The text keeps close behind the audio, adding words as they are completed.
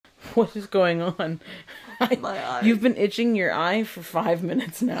What is going on? My eye. You've been itching your eye for 5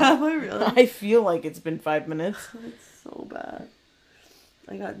 minutes now. Have I really? I feel like it's been 5 minutes. It's so bad.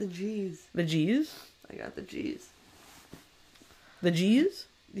 I got the G's. The G's? I got the G's. The G's?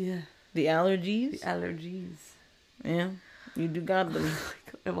 Yeah. The allergies? The allergies. Yeah. You do got them.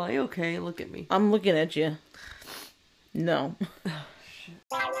 Am I okay? Look at me. I'm looking at you. No. Shit.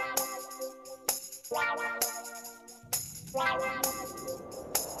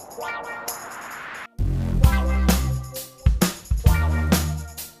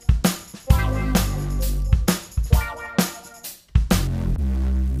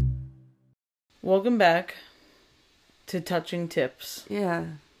 Welcome back to Touching Tips. Yeah.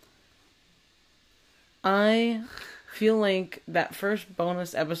 I feel like that first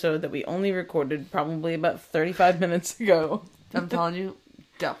bonus episode that we only recorded probably about 35 minutes ago. I'm telling you,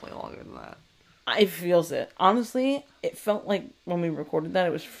 definitely longer than that. I feels it. Honestly, it felt like when we recorded that,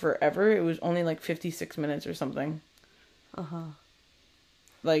 it was forever. It was only like 56 minutes or something. Uh-huh.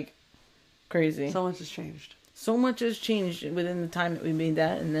 Like, crazy. So much has changed. So much has changed within the time that we made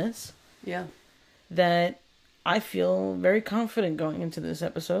that and this. Yeah. That I feel very confident going into this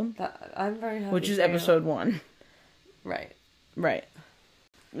episode. I'm very happy. Which is episode 1. Right. Right.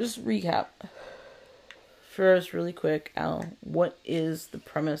 Just recap. First, really quick, Al, what is the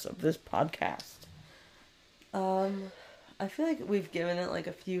premise of this podcast? I feel like we've given it like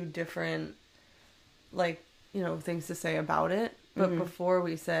a few different, like, you know, things to say about it. But before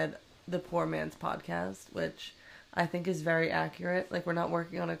we said the poor man's podcast, which I think is very accurate. Like, we're not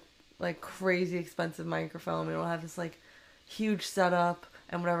working on a like crazy expensive microphone. We don't have this like huge setup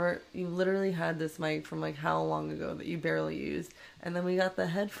and whatever. You literally had this mic from like how long ago that you barely used. And then we got the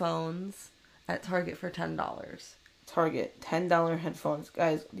headphones at Target for $10. Target, $10 headphones.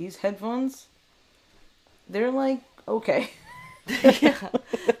 Guys, these headphones, they're like, okay. Yeah.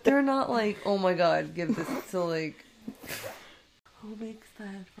 They're not like, oh my god, give this to like, who makes the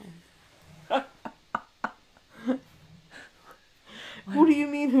headphones? What do you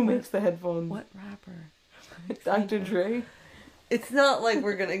mean who makes the headphones? What rapper? Dr. Dre? It's not like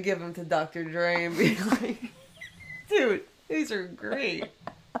we're gonna give them to Dr. Dre and be like, dude, these are great.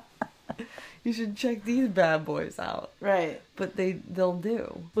 You should check these bad boys out. Right. But they'll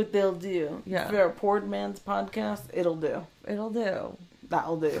do. But they'll do. Yeah. For a poor man's podcast, it'll do. It'll do.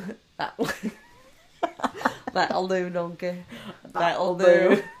 That'll do. That'll do, donkey. That'll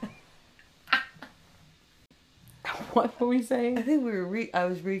do. What were we saying? I think I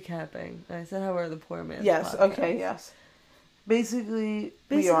was recapping. I said how we're the poor man's Yes, podcast. okay, yes. Basically,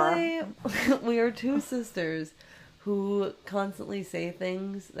 we are. We are two sisters who constantly say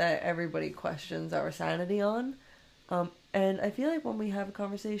things that everybody questions our sanity on. And I feel like when we have a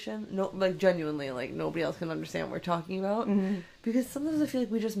conversation, like genuinely, like nobody else can understand what we're talking about. Mm-hmm. Because sometimes I feel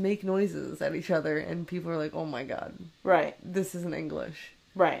like we just make noises at each other and people are like, oh my god. Right. This isn't English.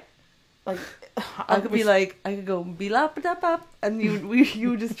 Right. Like, I could be like, I could go, be-la-pa-da-pap, and you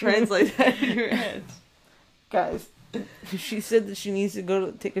would just translate that in your head. Guys, she said that she needs to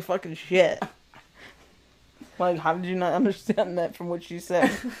go to take a fucking shit. Like, how did you not understand that from what she said?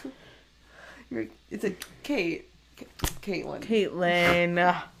 It's a Caitlin.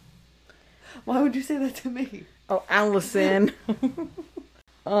 Caitlin. Why would you say that to me? Oh, Allison.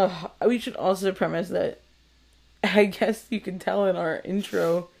 We should also premise that, I guess you can tell in our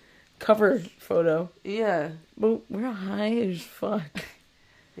intro cover photo. Yeah. But we're high as fuck.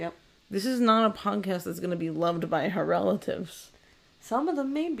 Yep. This is not a podcast that's going to be loved by her relatives. Some of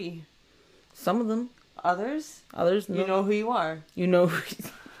them, maybe. Some of them. Others? Others, no. You know who you are. You know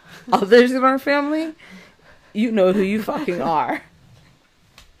others in our family? You know who you fucking are.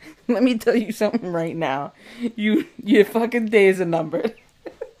 Let me tell you something right now. Your fucking days are numbered.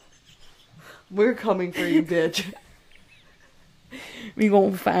 We're coming for you, bitch. We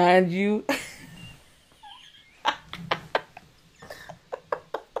gonna find you.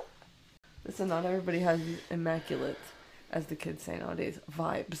 Listen, not everybody has immaculate, as the kids say nowadays,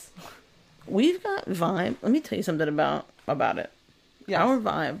 vibes. We've got vibe. Let me tell you something about it. Yes. Our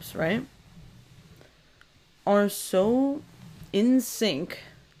vibes, right, are so in sync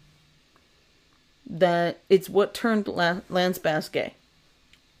that it's what turned Lance Bass gay.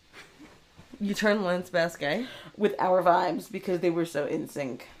 You turned Lance Bass gay? With our vibes, because they were so in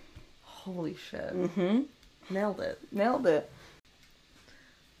sync. Holy shit. Mm-hmm. Nailed it. Nailed it.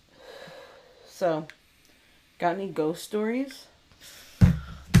 So, got any ghost stories?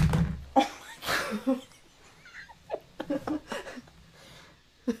 Oh my god.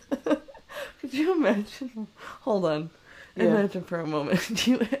 Could you imagine? Hold on. Yeah. Imagine for a moment.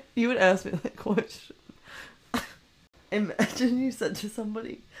 You would ask me that question. Imagine you said to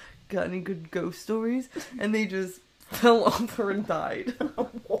somebody, got any good ghost stories, and they just fell off her and died.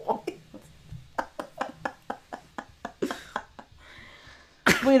 What?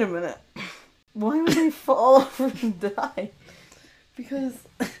 Wait a minute. Why would they fall over and die? Because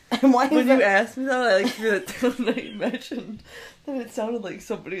And why when is you asked me that, I like threw that down and I imagined that it sounded like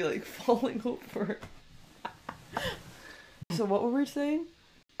somebody like falling over. So what were we saying?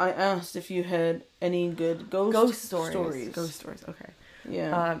 I asked if you had any good ghost stories. Ghost stories. Okay.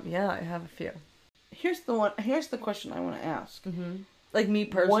 Yeah. Yeah, I have a few. Here's the question I want to ask. Mm-hmm. Like me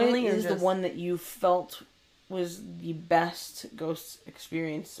personally, what is the one that you felt was the best ghost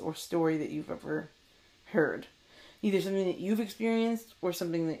experience or story that you've ever heard? Either something that you've experienced or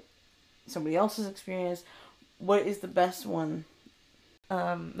something that somebody else has experienced. What is the best one?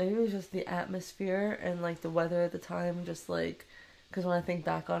 Maybe it was just the atmosphere and like the weather at the time. Just like, because when I think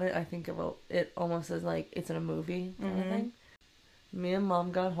back on it, I think about it almost as like it's in a movie kind of thing. Me and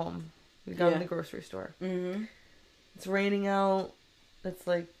Mom got home. We got in the grocery store. Mm-hmm. It's raining out. It's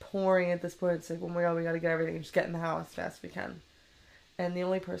like pouring at this point. It's like, oh my god, we gotta get everything. Just get in the house as fast as we can. And the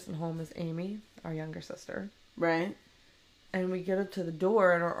only person home is Amy, our younger sister. Right. And we get up to the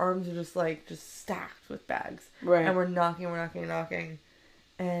door and our arms are just stacked with bags. Right. And we're knocking.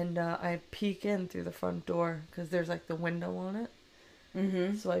 And I peek in through the front door because there's like the window on it.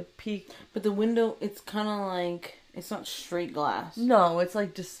 Mm-hmm. So I peek. But the window, it's kind of like, it's not straight glass. No, it's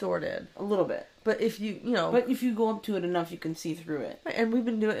like distorted. A little bit. But if you But if you go up to it enough, you can see through it. And we've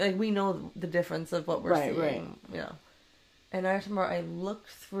been doing, like, we know the difference of what we're seeing. Right. You know. And I remember I looked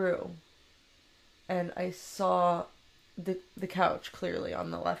through and I saw the couch clearly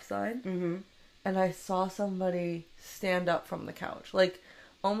on the left side. Mm-hmm. And I saw somebody stand up from the couch. Like,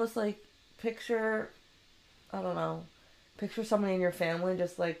 almost like picture somebody in your family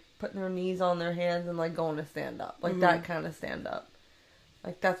just like putting their knees on their hands and like going to stand up. Like that kind of stand up.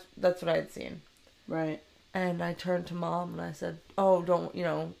 Like that's what I had seen. Right. And I turned to Mom and I said, oh, don't,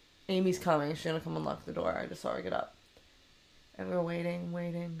 Amy's coming. She's going to come unlock the door. I just saw her get up. And we were waiting.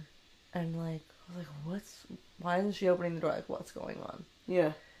 And like, I was like, why isn't she opening the door? Like, what's going on?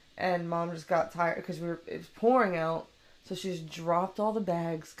 Yeah. And Mom just got tired because it was pouring out. So she just dropped all the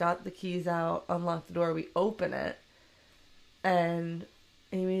bags, got the keys out, unlocked the door. We open it. And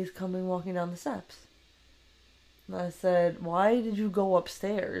Amy's walking down the steps. And I said, why did you go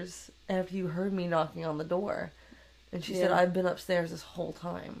upstairs after you heard me knocking on the door? And she said, I've been upstairs this whole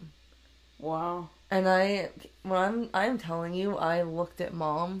time. Wow. And I'm telling you, I looked at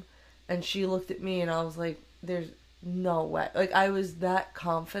Mom and she looked at me and I was like, there's no way. Like, I was that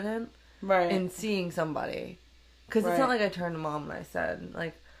confident in seeing somebody. Because it's not like I turned to Mom and I said,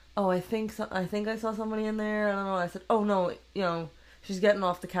 like, oh, I think I saw somebody in there. I don't know. I said, oh, no, she's getting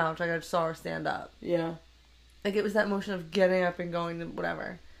off the couch. Like, I just saw her stand up. Yeah. Like, it was that motion of getting up and going to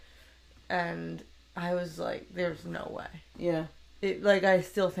whatever. And I was like, there's no way. Yeah. It, like, I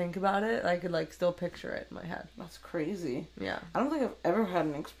still think about it. I could, like, still picture it in my head. That's crazy. Yeah. I don't think I've ever had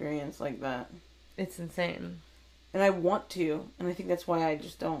an experience like that. It's insane. And I want to, and I think that's why I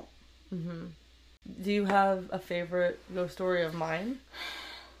just don't. Mm-hmm. Do you have a favorite ghost story of mine?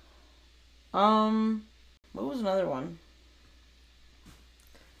 What was another one?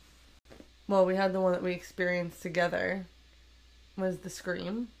 Well, we had the one that we experienced together. Was the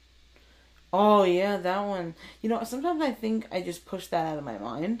scream. Oh, yeah, that one. Sometimes I think I just pushed that out of my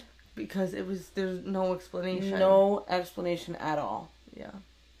mind. Because there's no explanation. No explanation at all. Yeah.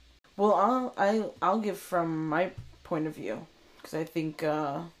 Well, I'll give from my point of view. Because I think,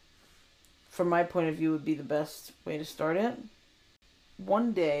 from my point of view would be the best way to start it.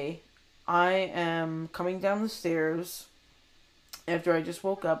 One day, I am coming down the stairs after I just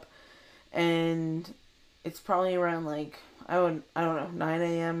woke up, and it's probably around like, I don't know, 9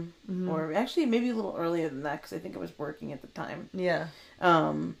 a.m. Mm-hmm. Or actually maybe a little earlier than that because I think I was working at the time. Yeah.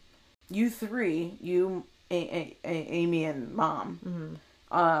 You three, Amy and Mom, mm-hmm.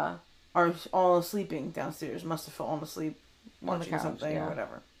 Are all sleeping downstairs. Must have fallen asleep watching something or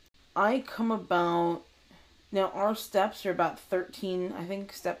whatever. I come about... Now, our steps are about 13, I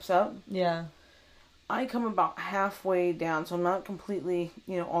think, steps up. Yeah. I come about halfway down, so I'm not completely,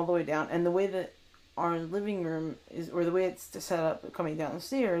 all the way down. And the way that our living room is, or the way it's set up coming down the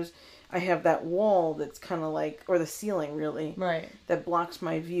stairs, I have that wall that's kind of like, or the ceiling, really. Right. That blocks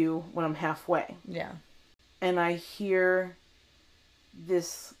my view when I'm halfway. Yeah. And I hear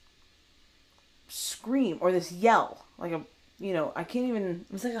this scream, or this yell, like a, I can't even...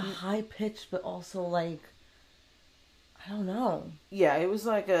 It was like a high pitch, but also like... I don't know. Yeah, it was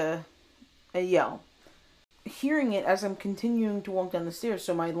like a yell. Hearing it as I'm continuing to walk down the stairs,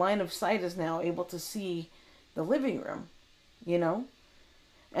 so my line of sight is now able to see the living room,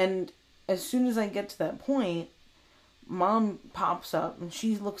 And as soon as I get to that point, Mom pops up and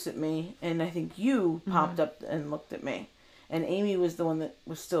she looks at me, and I think you popped up and looked at me. And Amy was the one that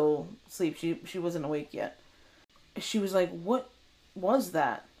was still asleep. She wasn't awake yet. She was like, "What was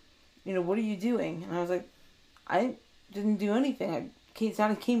that? What are you doing?" And I was like, "I didn't do anything. It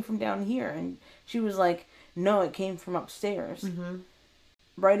sounded came from down here." And she was like, "No, it came from upstairs." Mm-hmm.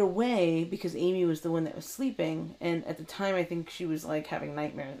 Right away, because Amy was the one that was sleeping, and at the time I think she was like having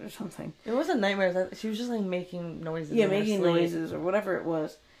nightmares or something. It wasn't nightmares. She was just like making noises. Yeah, making noises or whatever it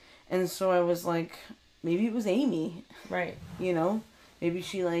was. And so I was like, maybe it was Amy. Right. Maybe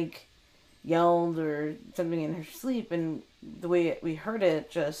she like yelled or something in her sleep, and the way we heard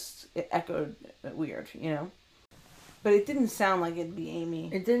it echoed weird, But it didn't sound like it'd be Amy.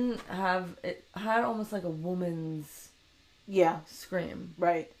 It had almost like a woman's scream.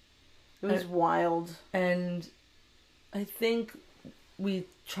 Right. It was wild. And I think we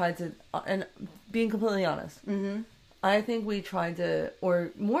tried to, and being completely honest, I think we tried to,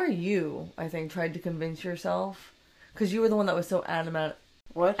 or more you, I think, tried to convince yourself, because you were the one that was so adamant.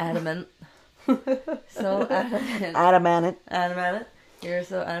 What? Adamant. So adamant. Adamant. You're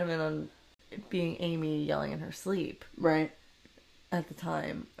so adamant on being Amy yelling in her sleep. Right. At the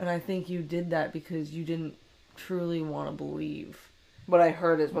time. And I think you did that because you didn't truly want to believe. What I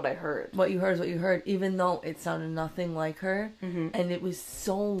heard is what I heard. What you heard is what you heard, even though it sounded nothing like her. Mm-hmm. And it was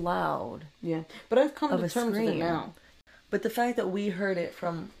so loud. Yeah. But I've come to terms with it now. But the fact that we heard it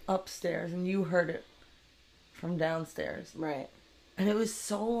from upstairs and you heard it from downstairs. Right. And it was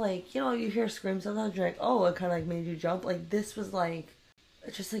so like, you hear screams sometimes, you're like, oh, it kind of like made you jump. Like, this was like,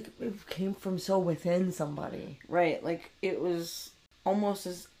 it's just like, it came from so within somebody. Right. Like, it was almost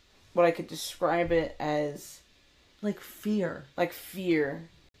as what I could describe it as. Like fear. Like fear.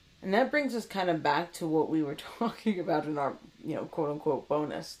 And that brings us kind of back to what we were talking about in our, quote unquote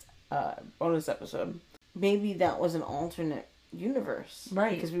bonus episode. Maybe that was an alternate universe.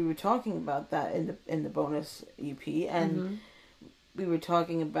 Right. Because we were talking about that in the bonus EP, and we were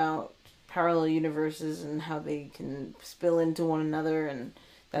talking about parallel universes and how they can spill into one another, and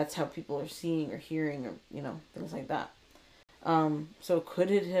that's how people are seeing or hearing or, things like that. So could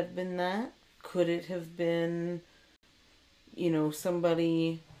it have been that? Could it have been,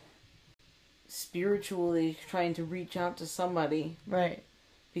 somebody spiritually trying to reach out to somebody? Right.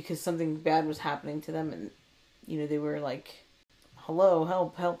 Because something bad was happening to them, and, they were like, hello,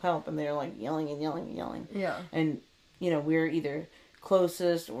 help, help, help, and they're like yelling and yelling and yelling. Yeah. And, we're either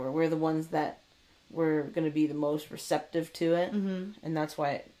closest or we're the ones that were going to be the most receptive to it, and that's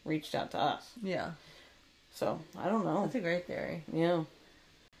why it reached out to us. Yeah. So, I don't know. That's a great theory. Yeah.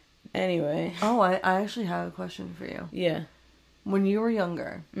 Anyway. Oh, I actually have a question for you. Yeah. When you were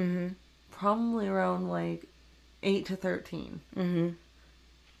younger, probably around like 8 to 13,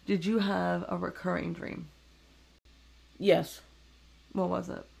 did you have a recurring dream? Yes. What was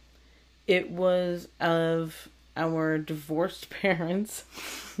it? It was of our divorced parents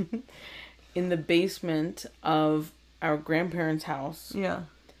in the basement of our grandparents' house. Yeah.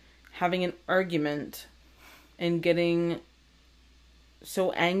 Having an argument and getting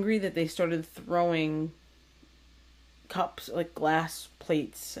so angry that they started throwing cups, like glass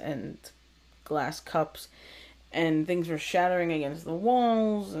plates and glass cups, and things were shattering against the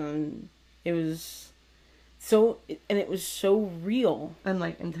walls, and it was so real and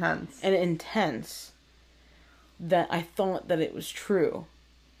like intense that I thought that it was true.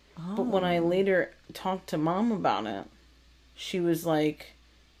 Oh. But when I later talked to Mom about it, she was like,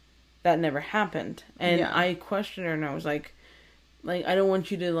 that never happened. And I questioned her, and I was like, I don't want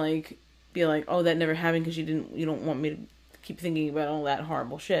you to like be like, oh, that never happened because you don't want me to keep thinking about all that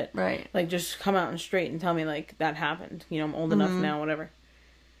horrible shit. Right. Like, just come out and straight and tell me, like, that happened. I'm old enough now, whatever.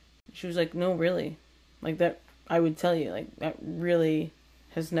 She was like, no, really. Like, that, I would tell you, like, that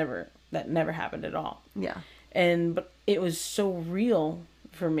never happened at all. Yeah. But it was so real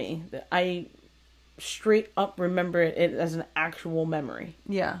for me that I straight up remember it as an actual memory.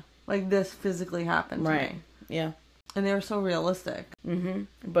 Yeah. Like, this physically happened to me. Yeah. And they were so realistic.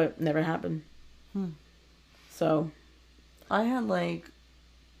 But never happened. So I had and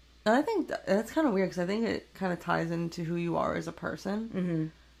I think that's kind of weird because I think it kind of ties into who you are as a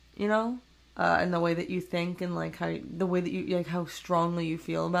person, and the way that you think and like the way that you like how strongly you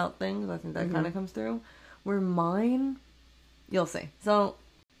feel about things. I think that kind of comes through. Where mine, you'll see. So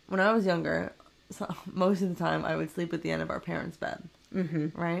when I was younger, most of the time I would sleep at the end of our parents' bed,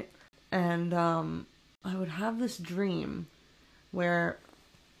 right? And I would have this dream where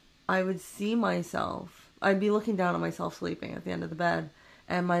I would see myself. I'd be looking down at myself sleeping at the end of the bed,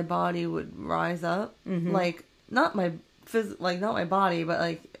 and my body would rise up. Like, not my like not my body, but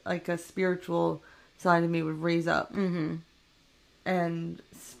like a spiritual side of me would raise up and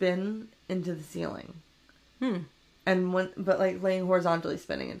spin into the ceiling. And but like laying horizontally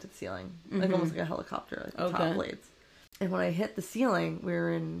spinning into the ceiling, like almost like a helicopter, like the top blades. And when I hit the ceiling, we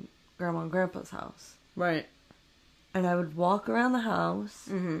were in Grandma and Grandpa's house, right? And I would walk around the house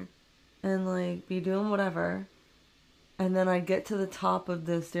and like be doing whatever, and then I'd get to the top of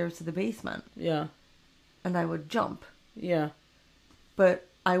the stairs to the basement. Yeah. And I would jump. Yeah. But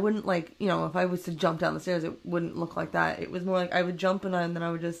I wouldn't like, you know, if I was to jump down the stairs, it wouldn't look like that. It was more like I would jump and then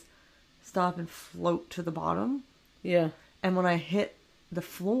I would just stop and float to the bottom. Yeah. And when I hit the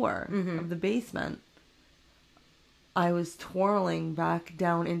floor of the basement, I was twirling back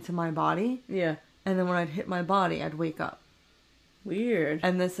down into my body. Yeah. And then when I'd hit my body, I'd wake up. Weird.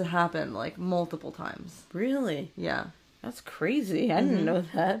 And this had happened like multiple times. Really? Yeah. That's crazy. I didn't know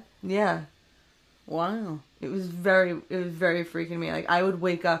that. Yeah. Wow. It was very freaking me. Like I would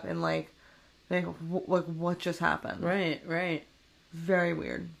wake up and like what just happened? Right, right. Very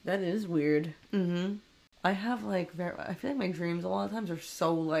weird. That is weird. I have like I feel like my dreams a lot of times are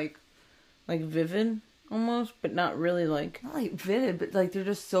so like vivid almost, but not really like not like vivid, but like they're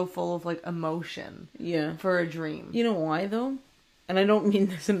just so full of like emotion. Yeah. For a dream. You know why though? And I don't mean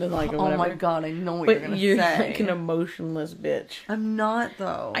this into like oh my god, I know what you're gonna say. You're like an emotionless bitch. I'm not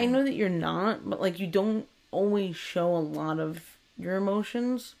though. I know that you're not, but like you don't always show a lot of your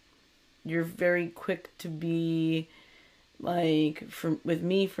emotions. You're very quick to be like, with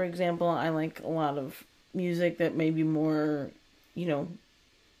me, for example, I like a lot of music that may be more, you know,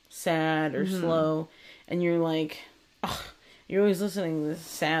 sad or slow, and you're like, ugh, you're always listening to this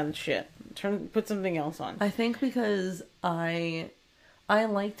sad shit. Put something else on. I think because I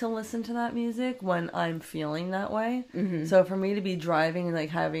like to listen to that music when I'm feeling that way. So for me to be driving and like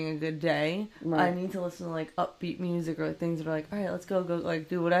having a good day, right. I need to listen to like upbeat music or like, things that are like, all right, let's go like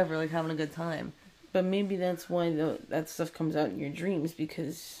do whatever, like having a good time. But maybe that's why that stuff comes out in your dreams,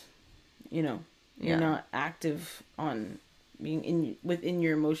 because, you know, you're not active on being within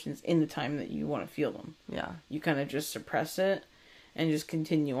your emotions in the time that you want to feel them. Yeah. You kind of just suppress it and just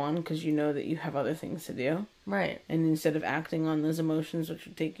continue on because you know that you have other things to do. Right. And instead of acting on those emotions, which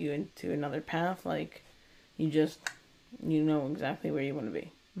would take you into another path, like, you know exactly where you want to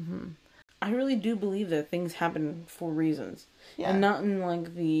be. I really do believe that things happen for reasons. Yeah. And not in,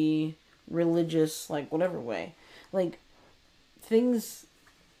 like, the religious, like, whatever way. Like, things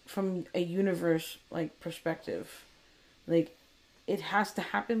from a universe, like, perspective, like, it has to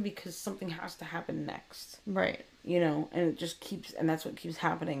happen because something has to happen next. Right. You know, and it just keeps, and that's what keeps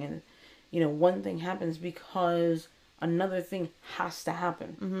happening. And, you know, one thing happens because another thing has to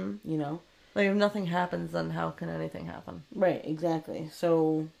happen, you know? Like, if nothing happens, then how can anything happen? Right, exactly.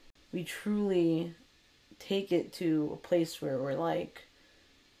 So, we truly take it to a place where we're like,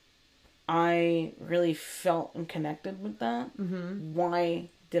 I really felt and connected with that. Why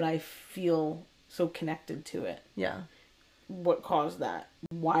did I feel so connected to it? Yeah. What caused that?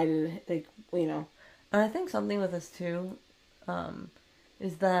 Why did it, like, you know? And I think something with this too,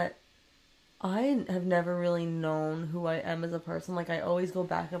 is that I have never really known who I am as a person. Like, I always go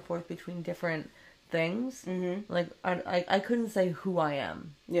back and forth between different things. Like, I couldn't say who I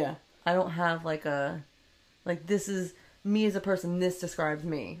am. Yeah. I don't have like this is me as a person, this describes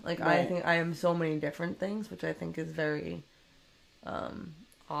me. Like, right. I think I am so many different things, which I think is very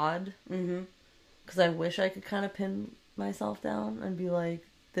odd. Because I wish I could kind of pin myself down and be like,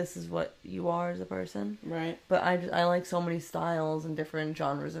 this is what you are as a person. Right. But I like so many styles and different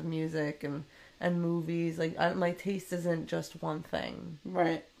genres of music and movies. Like, my taste isn't just one thing.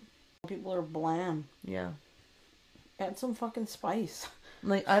 Right. People are bland. Yeah. Add some fucking spice.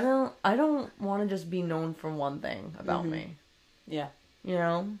 Like, I don't want to just be known for one thing about me. Yeah. You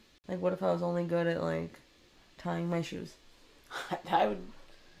know? Like, what if I was only good at, like, tying my shoes?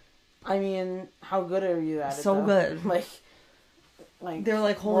 I mean, how good are you at it? So good. Like they're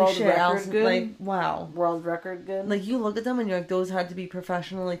like, holy shit, good? Like, wow. World record good? Like, you look at them and you're like, those had to be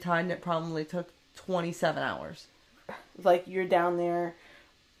professionally tied and it probably took 27 hours. Like, you're down there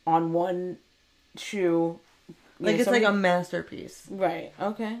on one shoe. Like, it's like a masterpiece. Right.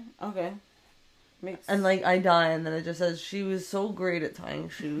 Okay. And, like, I die and then it just says, she was so great at tying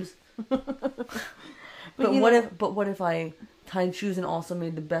shoes. But what if I tied shoes and also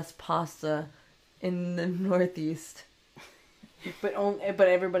made the best pasta in the Northeast? But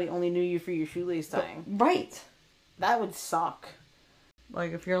everybody only knew you for your shoelace tying. Right. That would suck.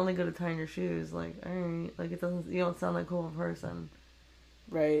 Like, if you're only good at tying your shoes, like, alright, like, you don't sound like a cool person.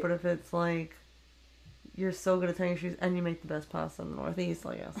 Right. But if it's like, you're so good at tying your shoes and you make the best pasta in the Northeast,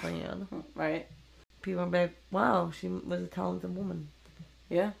 like, yes, I am. Right. people will be like, wow, she was a talented woman.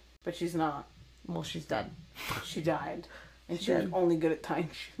 Yeah, but she's not. Well, she's dead. She died. And She she was did. only good at tying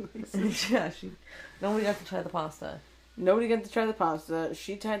shoelaces. Yeah, nobody got to try the pasta. Nobody got to try the pasta.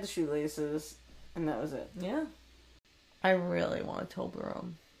 She tied the shoelaces, and that was it. Yeah. I really want a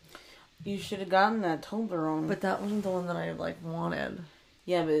Toblerone. You should have gotten that Toblerone. But that wasn't the one that I, wanted.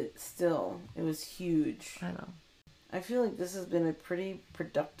 Yeah, but still, it was huge. I know. I feel like this has been a pretty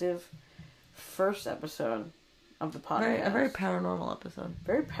productive first episode of the podcast. A very paranormal episode.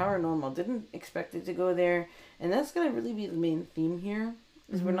 Very paranormal. Didn't expect it to go there. And that's going to really be the main theme here.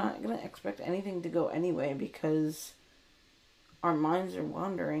 Is we're not going to expect anything to go anyway because our minds are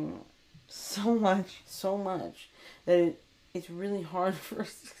wandering so much that it's really hard for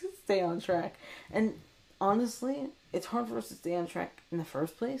us to stay on track. And honestly, it's hard for us to stay on track in the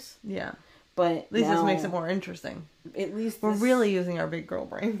first place. Yeah. But at least this makes it more interesting. At least we're really using our big girl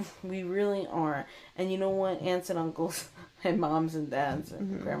brains. We really are. And you know what? Aunts and uncles and moms and dads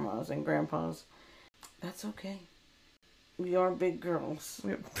and grandmas and grandpas, that's okay. We are big girls.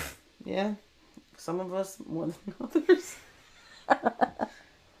 Yeah. Some of us more than others.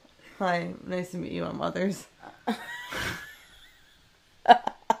 Hi, nice to meet you. I'm others.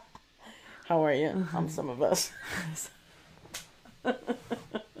 How are you? I'm some of us.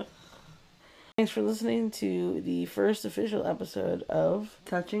 Thanks for listening to the first official episode of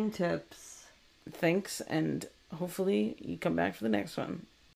Touching Tips. Thanks, and hopefully you come back for the next one.